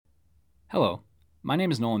Hello, my name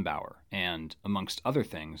is Nolan Bauer, and amongst other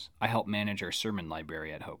things, I help manage our sermon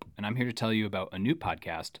library at Hope, and I'm here to tell you about a new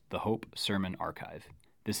podcast, the Hope Sermon Archive.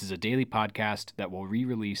 This is a daily podcast that will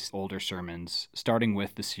re-release older sermons, starting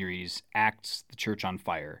with the series Acts, the Church on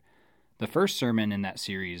Fire. The first sermon in that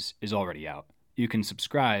series is already out. You can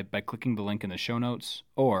subscribe by clicking the link in the show notes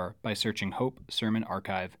or by searching Hope Sermon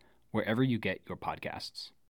Archive wherever you get your podcasts.